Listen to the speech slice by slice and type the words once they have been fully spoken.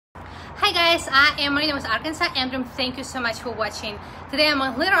Hi guys, I am Marina with Arkansas Amdream. Thank you so much for watching. Today I'm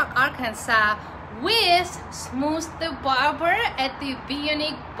in Little Rock, Arkansas with Smooth the Barber at the Be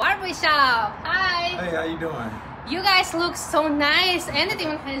Unique Barber Shop. Hi. Hey, how you doing? You guys look so nice, and it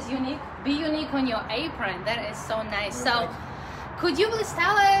even has Be Unique on your apron. That is so nice. So could you please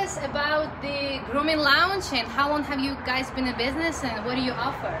tell us about the grooming lounge and how long have you guys been in business and what do you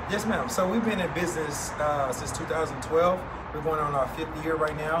offer? Yes, ma'am. So we've been in business since 2012. We're going on our 5th year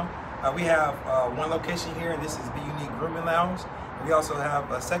right now. We have one location here, and this is Be Unique Grooming Lounge. We also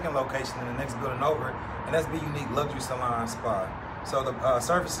have a second location in the next building over, and that's Be Unique Luxury Salon Spa. So the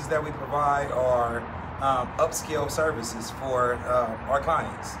services that we provide are upscale services for our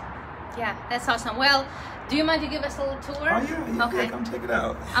clients. Yeah, that's awesome. Well, do you mind to give us a little tour? Oh yeah, okay. Come check it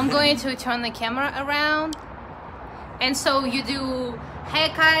out. I'm going to turn the camera around. And so you do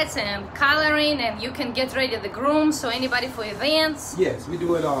haircuts and coloring, and you can get ready to groom, so anybody for events? Yes, we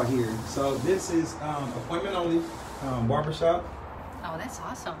do it all here. So this is appointment only barbershop. Oh, that's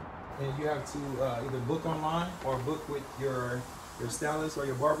awesome. And you have to either book online or book with your stylist or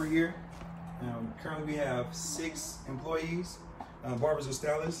your barber here. Currently we have 6 employees, barbers and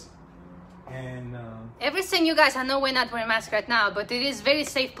stylists. And everything, you guys, I know we're not wearing masks right now, but it is very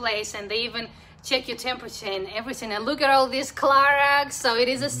safe place, and they even check your temperature and everything. And look at all these Clorox, so it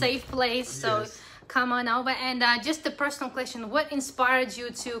is a safe place. So yes. Come on over. And just a personal question, what inspired you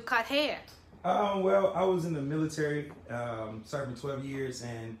to cut hair? Well, I was in the military, serving 12 years,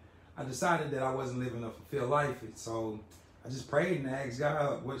 and I decided that I wasn't living a fulfilled life. So I just prayed and asked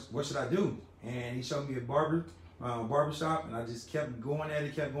God, what should I do? And he showed me a barbershop, and I just kept going at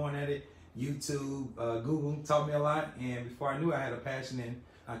it. YouTube, Google taught me a lot, and before I knew, I had a passion in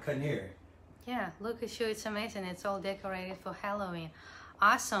cutting hair. Yeah, look at you, it's amazing. It's all decorated for Halloween.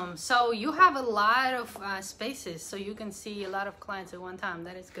 Awesome. So you have a lot of spaces, so you can see a lot of clients at one time.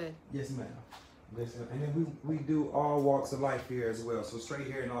 That is good. Yes, ma'am. Yes, and then we do all walks of life here as well, so straight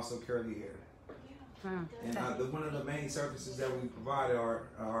hair and also curly hair. And one of the main services that we provide are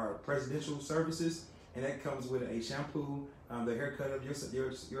our presidential services, and that comes with a shampoo, the haircut of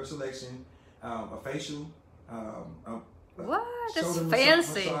your selection, a facial, what? That's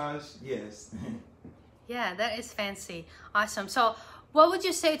fancy. Massage. Yes. Yeah, that is fancy. Awesome. So what would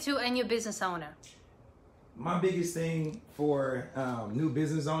you say to a new business owner? My biggest thing for new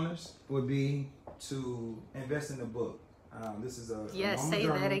business owners would be to invest in the book. This is a say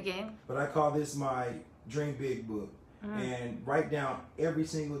journal, that again. But I call this my Dream Big book. And write down every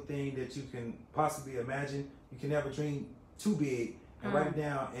single thing that you can possibly imagine. You can never dream too big, and write it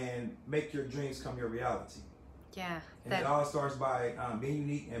down and make your dreams come your reality. Yeah. And it all starts by being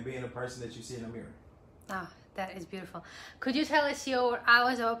unique and being a person that you see in the mirror. Ah, that is beautiful. Could you tell us your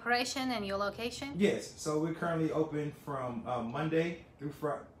hours of operation and your location? Yes. So we're currently open from Monday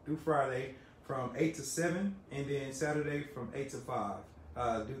through Friday from 8 to 7, and then Saturday from 8 to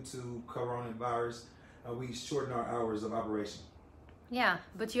 5. Due to coronavirus, we shorten our hours of operation. Yeah,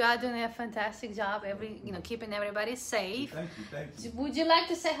 but you are doing a fantastic job. Keeping everybody safe. Thank you. Would you like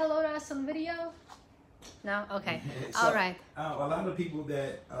to say hello to us on video? No? Okay. All right. A lot of people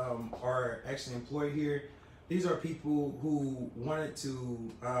that are actually employed here, these are people who wanted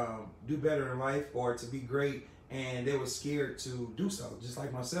to do better in life or to be great, and they were scared to do so, just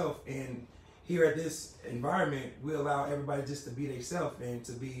like myself. And here at this environment, we allow everybody just to be themselves and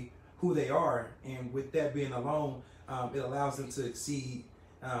to be who they are. And with that being alone, it allows them to exceed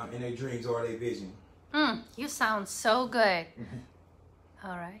in their dreams or their vision. You sound so good.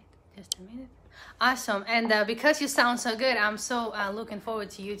 All right, just a minute. Awesome. And because you sound so good, I'm so looking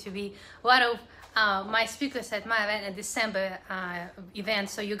forward to you to be one of my speakers at my event, at December event.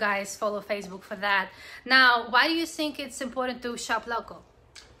 So you guys follow Facebook for that. Now, why do you think it's important to shop local?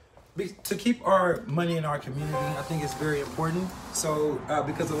 To keep our money in our community, I think it's very important. So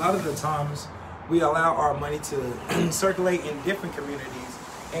because a lot of the times we allow our money to circulate in different communities,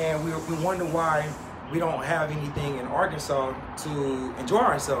 and we wonder why we don't have anything in Arkansas to enjoy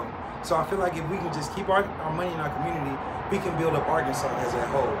ourselves. So I feel like if we can just keep our money in our community, we can build up Arkansas as a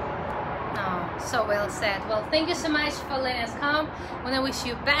whole. Oh, so well said. Well, thank you so much for letting us come. I want to wish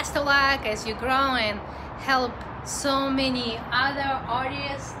you best of luck as you grow and help so many other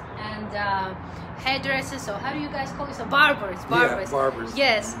artists and hairdressers, so how do you guys call it? So barbers. Yeah, barbers.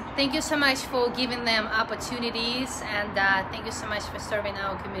 Yes, thank you so much for giving them opportunities, and thank you so much for serving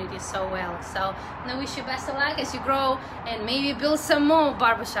our community so well. So I wish you best of luck as you grow and maybe build some more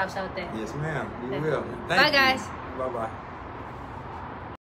barbershops out there. Yes, ma'am. We will. Bye, guys. Bye-bye.